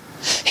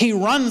 He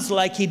runs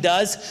like he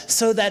does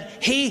so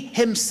that he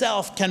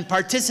himself can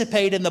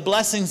participate in the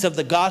blessings of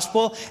the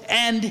gospel,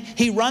 and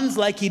he runs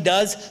like he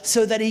does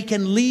so that he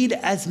can lead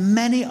as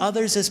many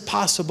others as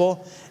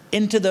possible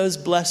into those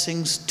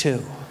blessings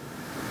too.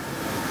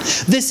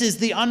 This is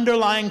the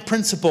underlying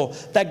principle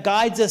that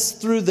guides us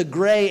through the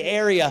gray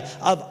area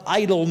of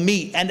idol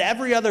meat and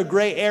every other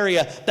gray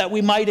area that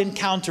we might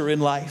encounter in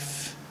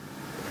life.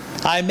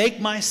 I make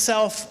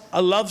myself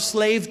a love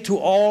slave to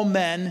all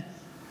men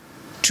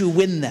to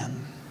win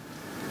them.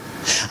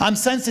 I'm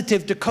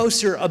sensitive to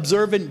kosher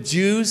observant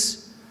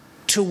Jews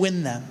to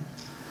win them.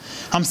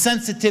 I'm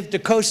sensitive to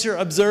kosher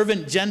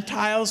observant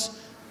Gentiles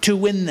to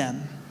win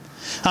them.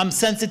 I'm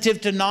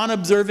sensitive to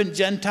non-observant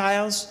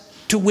Gentiles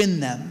to win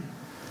them.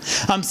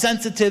 I'm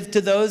sensitive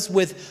to those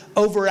with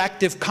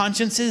overactive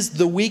consciences,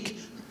 the weak,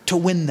 to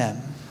win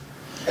them.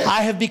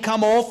 I have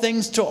become all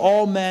things to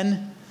all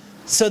men,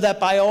 so that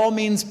by all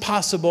means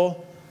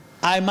possible,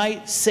 I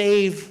might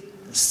save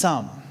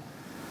some.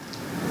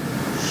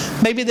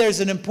 Maybe there's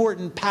an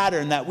important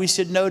pattern that we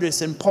should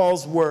notice in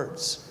Paul's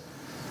words.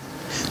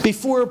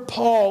 Before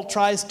Paul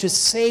tries to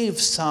save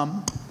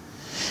some,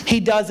 he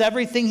does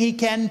everything he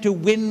can to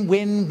win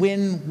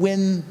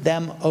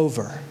them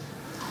over.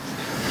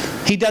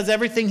 He does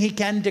everything he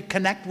can to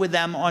connect with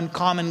them on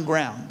common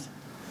ground.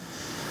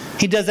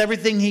 He does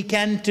everything he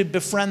can to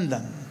befriend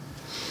them.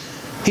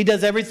 He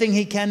does everything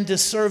he can to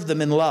serve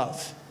them in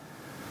love.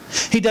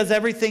 He does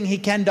everything he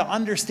can to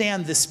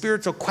understand the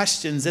spiritual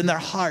questions in their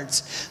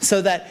hearts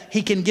so that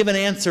he can give an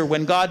answer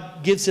when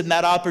God gives him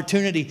that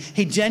opportunity.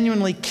 He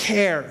genuinely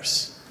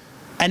cares,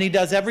 and he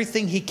does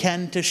everything he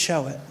can to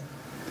show it.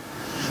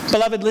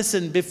 Beloved,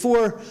 listen,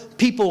 before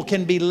people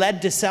can be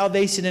led to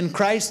salvation in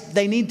Christ,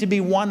 they need to be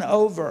won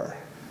over.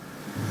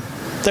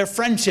 Their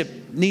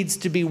friendship needs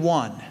to be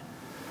won.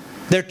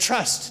 Their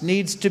trust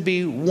needs to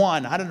be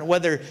won. I don't know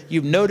whether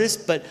you've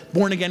noticed, but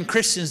born-again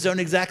Christians don't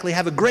exactly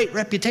have a great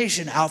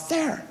reputation out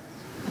there.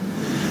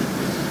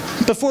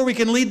 Before we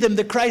can lead them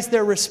to Christ,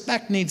 their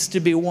respect needs to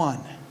be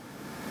won.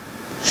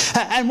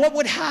 And what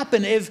would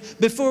happen if,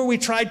 before we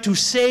tried to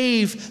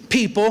save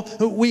people,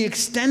 we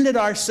extended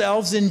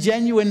ourselves in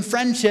genuine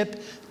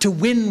friendship to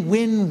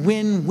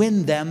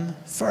win them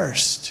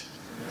first?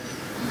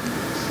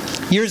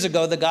 Years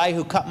ago, the guy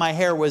who cut my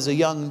hair was a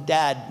young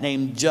dad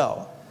named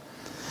Joe.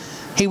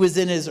 He was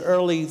in his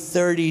early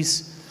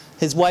 30s.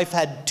 His wife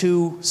had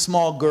 2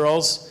 small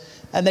girls,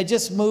 and they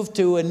just moved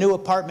to a new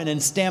apartment in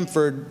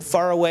Stamford,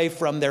 far away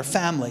from their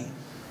family.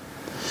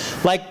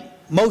 Like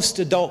most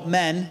adult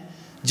men,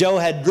 Joe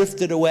had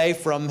drifted away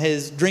from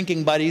his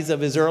drinking buddies of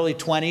his early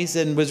 20s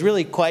and was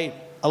really quite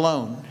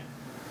alone.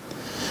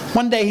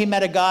 One day he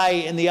met a guy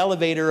in the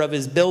elevator of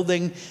his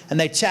building, and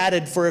they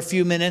chatted for a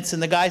few minutes,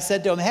 and the guy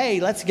said to him, "Hey,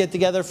 let's get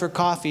together for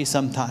coffee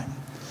sometime."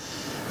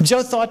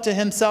 Joe thought to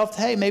himself,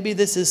 hey, maybe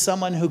this is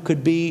someone who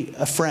could be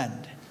a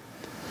friend.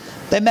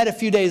 They met a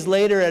few days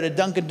later at a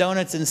Dunkin'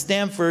 Donuts in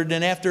Stamford,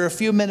 and after a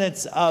few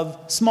minutes of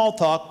small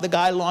talk, the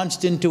guy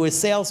launched into a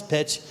sales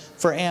pitch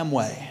for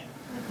Amway.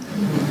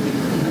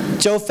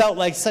 Joe felt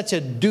like such a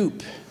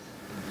dupe.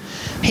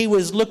 He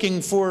was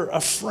looking for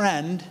a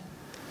friend,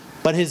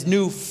 but his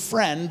new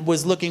friend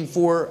was looking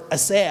for a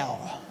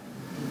sale.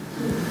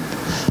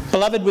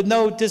 Beloved, with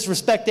no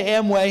disrespect to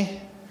Amway,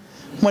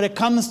 when it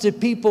comes to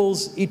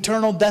people's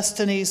eternal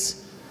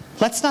destinies,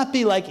 let's not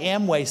be like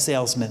Amway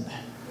salesmen.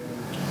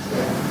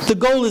 The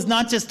goal is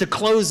not just to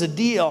close a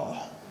deal.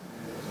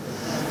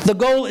 The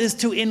goal is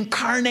to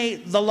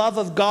incarnate the love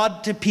of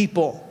God to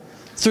people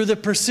through the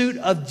pursuit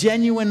of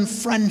genuine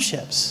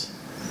friendships.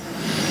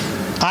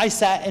 I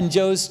sat in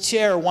Joe's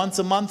chair once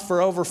a month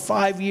for over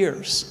 5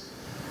 years,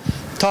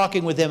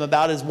 talking with him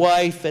about his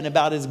wife and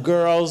about his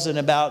girls and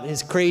about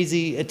his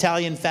crazy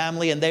Italian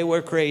family, and they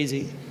were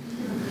crazy.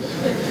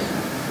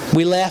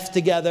 We laughed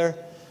together.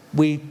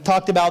 We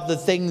talked about the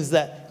things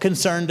that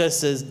concerned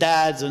us as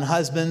dads and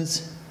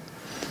husbands.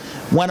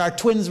 When our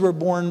twins were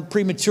born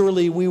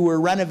prematurely, we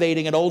were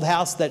renovating an old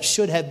house that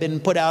should have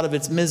been put out of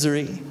its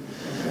misery.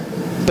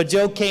 But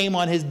Joe came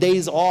on his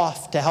days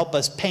off to help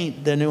us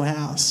paint the new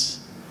house.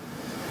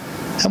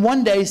 And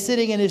one day,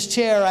 sitting in his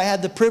chair, I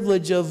had the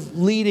privilege of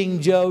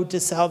leading Joe to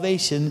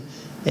salvation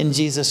in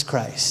Jesus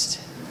Christ.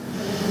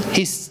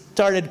 He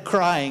started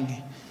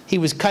crying. He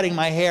was cutting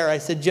my hair. I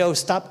said, Joe,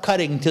 stop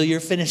cutting until you're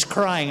finished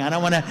crying. I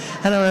don't want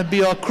to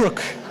be all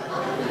crook.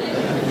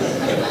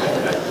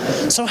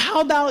 So how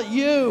about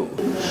you?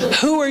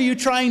 Who are you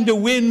trying to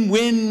win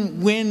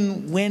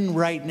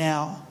right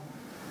now?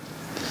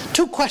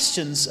 2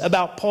 questions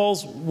about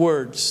Paul's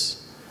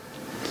words.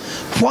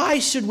 Why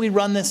should we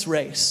run this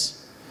race?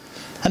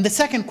 And the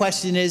second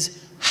question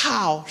is,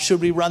 how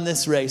should we run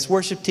this race?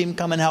 Worship team,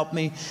 come and help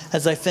me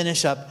as I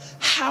finish up.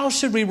 How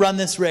should we run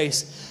this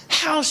race?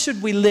 How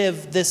should we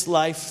live this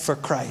life for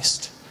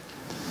Christ?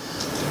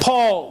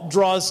 Paul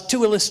draws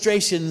 2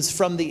 illustrations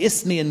from the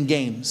Isthmian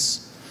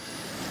Games.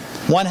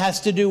 One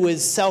has to do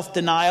with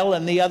self-denial,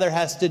 and the other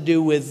has to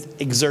do with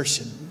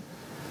exertion.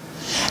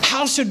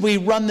 How should we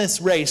run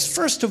this race?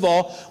 First of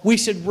all, we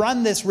should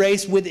run this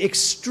race with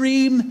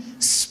extreme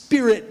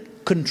spirit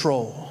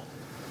control.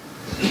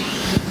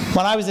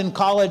 When I was in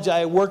college,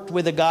 I worked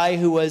with a guy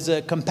who was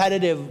a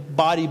competitive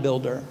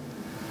bodybuilder.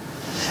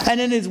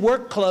 And in his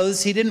work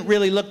clothes, he didn't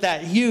really look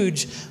that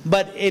huge,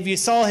 but if you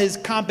saw his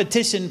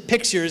competition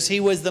pictures, he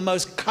was the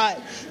most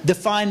cut,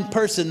 defined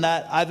person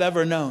that I've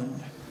ever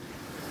known.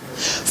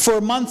 For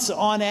months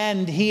on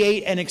end, he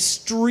ate an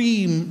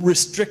extreme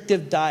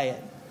restrictive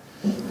diet.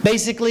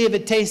 Basically, if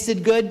it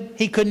tasted good,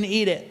 he couldn't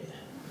eat it.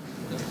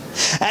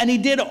 And he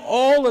did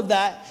all of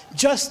that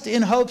just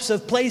in hopes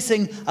of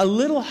placing a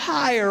little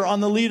higher on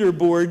the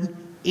leaderboard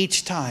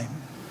each time.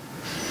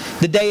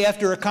 The day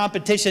after a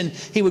competition,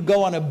 he would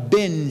go on a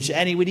binge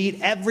and he would eat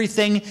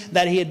everything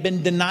that he had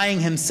been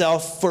denying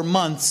himself for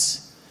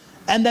months.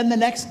 And then the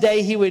next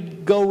day, he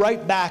would go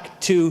right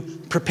back to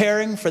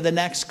preparing for the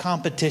next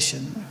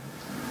competition.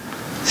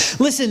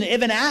 Listen,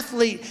 if an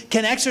athlete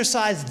can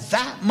exercise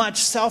that much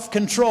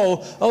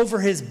self-control over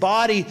his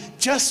body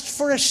just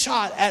for a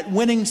shot at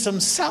winning some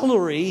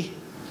celery,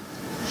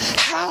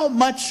 how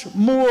much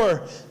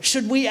more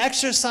should we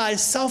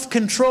exercise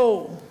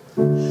self-control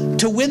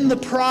to win the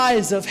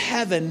prize of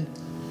heaven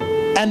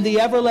and the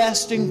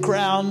everlasting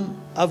crown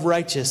of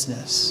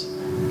righteousness?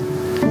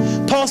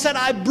 Paul said,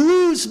 I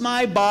bruise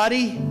my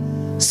body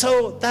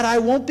so that I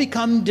won't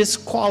become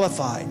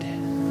disqualified.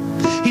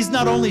 He's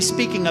not only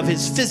speaking of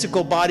his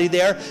physical body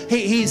there,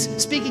 he's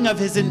speaking of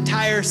his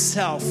entire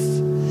self.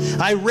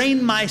 I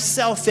rein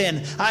myself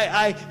in.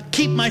 I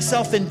keep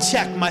myself in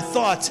check. My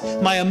thoughts,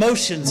 my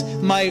emotions,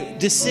 my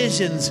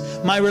decisions,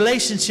 my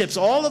relationships,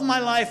 all of my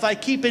life I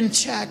keep in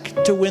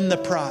check to win the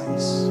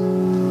prize.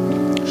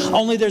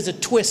 Only there's a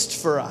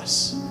twist for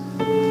us.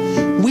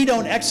 We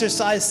don't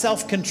exercise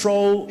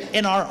self-control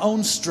in our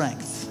own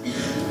strength.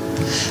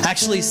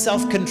 Actually,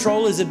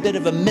 self-control is a bit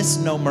of a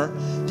misnomer,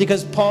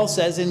 because Paul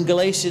says in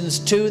Galatians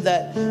 5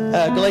 that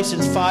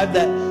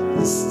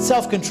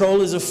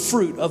self-control is a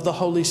fruit of the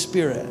Holy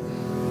Spirit.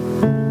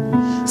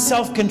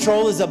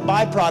 Self-control is a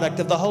byproduct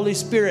of the Holy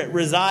Spirit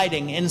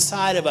residing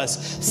inside of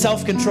us.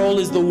 Self-control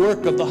is the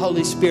work of the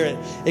Holy Spirit,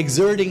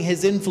 exerting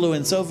His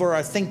influence over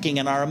our thinking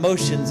and our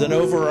emotions and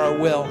over our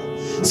will.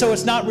 So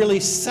it's not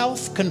really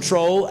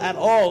self-control at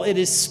all. It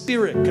is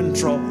spirit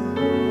control.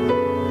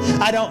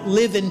 I don't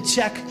live in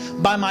check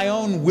by my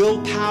own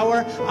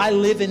willpower. I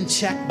live in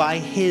check by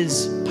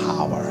His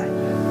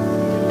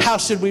power. How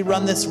should we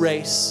run this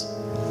race?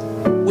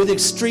 With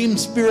extreme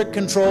spirit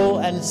control,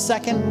 and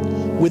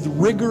second, with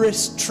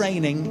rigorous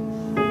training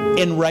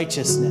in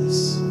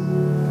righteousness.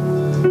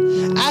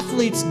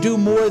 Athletes do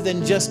more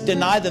than just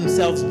deny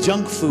themselves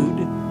junk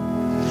food.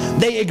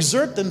 They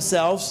exert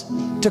themselves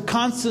to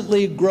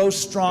constantly grow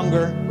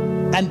stronger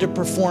and to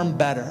perform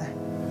better.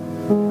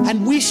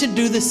 And we should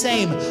do the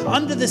same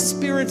under the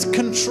Spirit's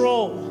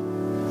control.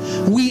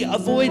 We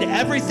avoid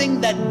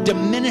everything that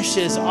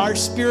diminishes our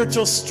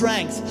spiritual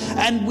strength,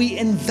 and we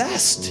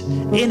invest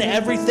in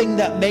everything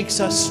that makes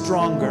us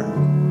stronger.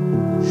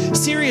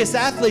 Serious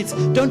athletes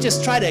don't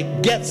just try to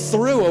get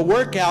through a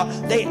workout.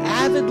 They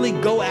avidly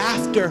go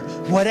after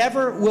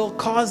whatever will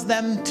cause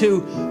them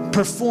to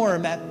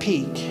perform at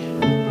peak.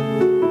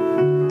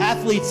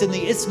 Athletes in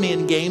the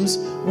Isthmian Games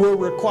were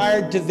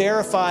required to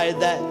verify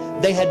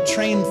that they had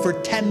trained for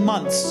 10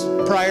 months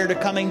prior to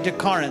coming to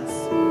Corinth.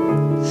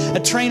 A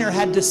trainer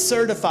had to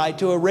certify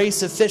to a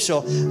race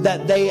official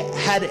that they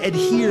had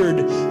adhered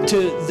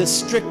to the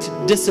strict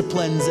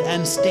disciplines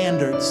and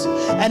standards.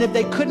 And if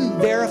they couldn't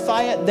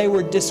verify it, they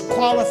were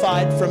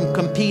disqualified from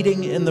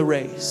competing in the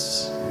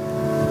race.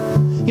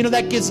 You know,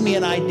 that gives me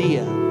an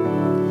idea.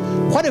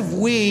 What if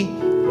we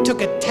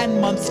took a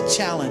 10-month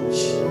challenge?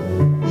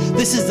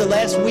 This is the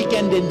last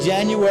weekend in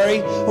January.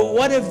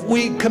 What if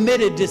we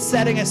committed to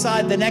setting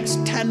aside the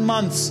next 10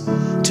 months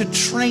to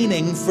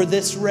training for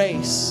this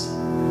race?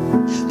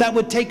 That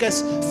would take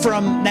us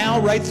from now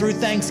right through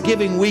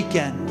Thanksgiving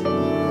weekend.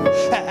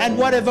 And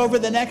what if over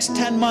the next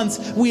 10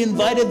 months we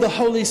invited the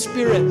Holy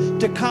Spirit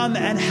to come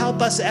and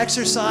help us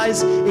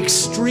exercise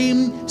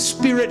extreme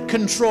spirit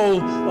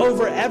control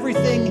over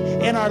everything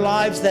in our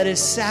lives that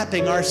is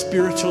sapping our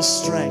spiritual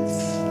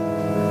strength?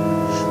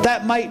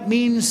 That might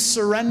mean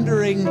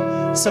surrendering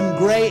some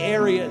gray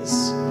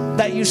areas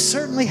that you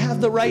certainly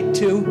have the right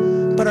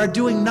to, but are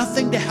doing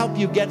nothing to help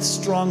you get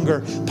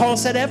stronger. Paul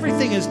said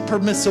everything is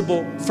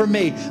permissible for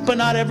me, but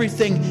not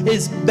everything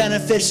is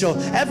beneficial.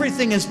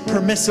 Everything is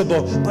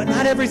permissible, but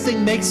not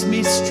everything makes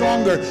me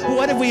stronger.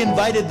 What if we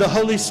invited the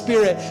Holy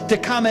Spirit to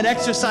come and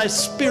exercise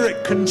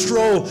spirit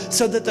control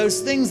so that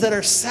those things that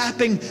are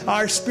sapping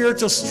our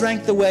spiritual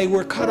strength away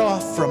were cut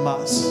off from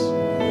us?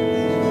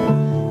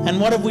 And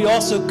what if we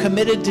also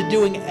committed to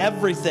doing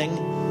everything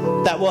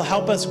that will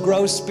help us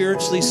grow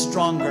spiritually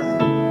stronger?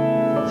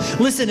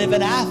 Listen, if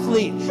an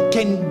athlete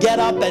can get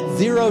up at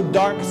 0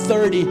 dark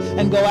 30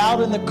 and go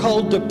out in the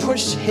cold to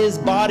push his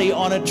body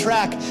on a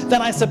track,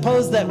 then I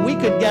suppose that we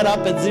could get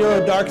up at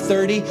 0 dark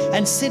 30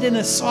 and sit in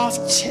a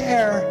soft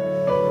chair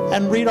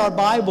and read our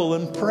Bible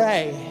and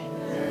pray.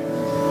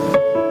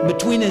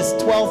 Between his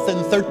 12th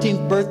and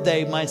 13th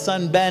birthday, my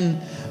son Ben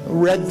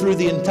read through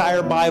the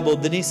entire Bible.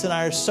 Denise and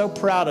I are so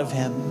proud of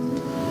him.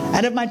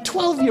 And if my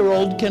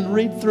 12-year-old can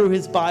read through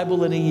his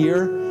Bible in a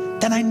year,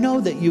 then I know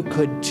that you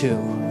could too.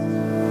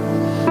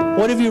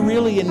 What have you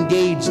really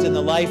engaged in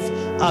the life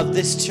of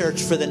this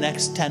church for the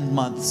next 10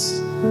 months?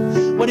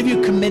 What have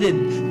you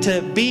committed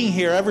to being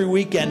here every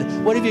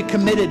weekend? What have you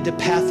committed to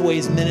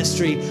Pathways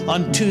Ministry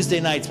on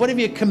Tuesday nights? What have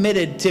you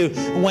committed to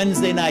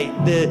Wednesday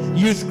night, the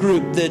youth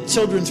group, the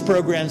children's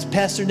programs,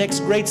 Pastor Nick's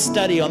great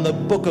study on the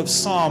book of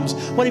Psalms?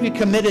 What have you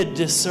committed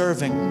to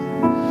serving?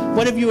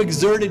 What have you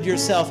exerted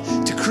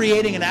yourself to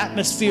creating an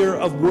atmosphere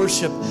of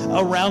worship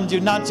around you,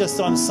 not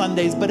just on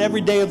Sundays, but every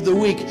day of the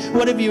week?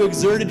 What have you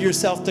exerted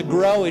yourself to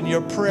grow in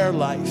your prayer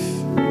life?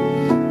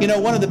 You know,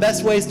 one of the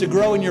best ways to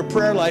grow in your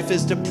prayer life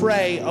is to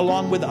pray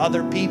along with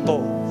other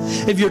people.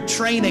 If you're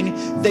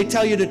training, they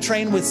tell you to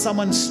train with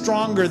someone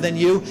stronger than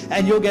you,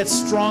 and you'll get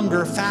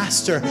stronger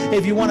faster.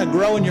 If you want to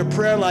grow in your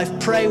prayer life,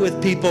 pray with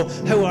people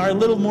who are a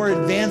little more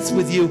advanced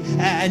with you,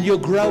 and you'll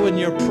grow in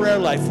your prayer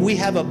life. We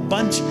have a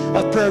bunch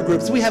of prayer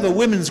groups. We have a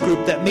women's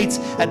group that meets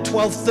at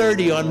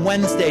 12:30 on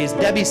Wednesdays.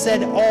 Debbie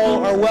said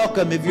all are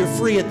welcome if you're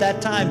free at that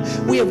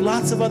time. We have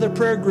lots of other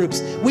prayer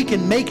groups. We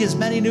can make as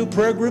many new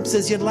prayer groups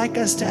as you'd like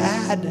us to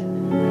add.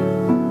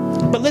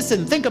 But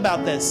listen, think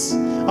about this.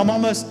 I'm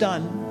almost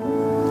done.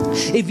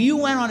 If you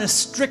went on a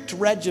strict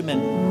regimen,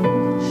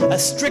 a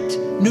strict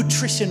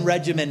nutrition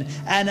regimen,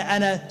 and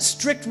a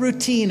strict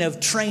routine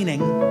of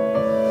training,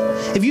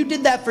 if you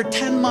did that for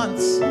 10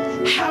 months,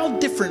 how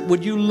different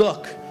would you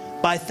look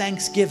by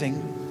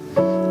Thanksgiving?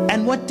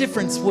 And what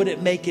difference would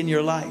it make in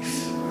your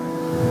life?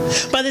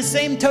 By the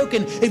same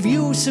token, if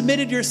you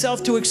submitted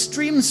yourself to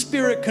extreme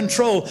spirit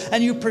control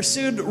and you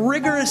pursued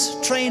rigorous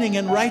training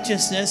in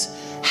righteousness,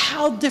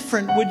 how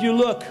different would you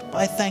look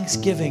by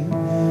Thanksgiving?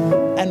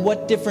 And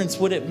what difference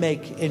would it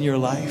make in your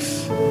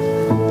life?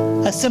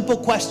 A simple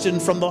question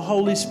from the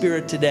Holy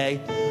Spirit today.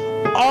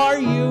 Are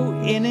you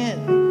in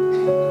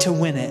it to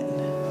win it?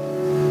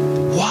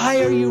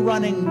 Why are you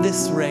running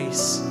this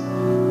race?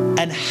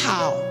 And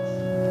how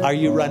are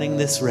you running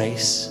this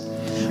race?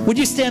 Would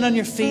you stand on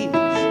your feet?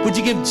 Would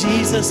you give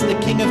Jesus, the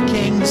King of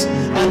Kings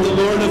and the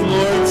Lord of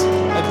Lords,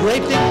 a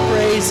great big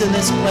praise in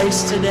this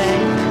place today?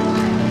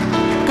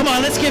 Come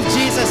on, let's give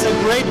Jesus a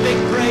great big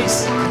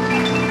praise.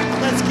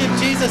 Let's give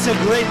Jesus a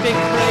great big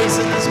praise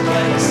in this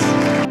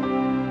place.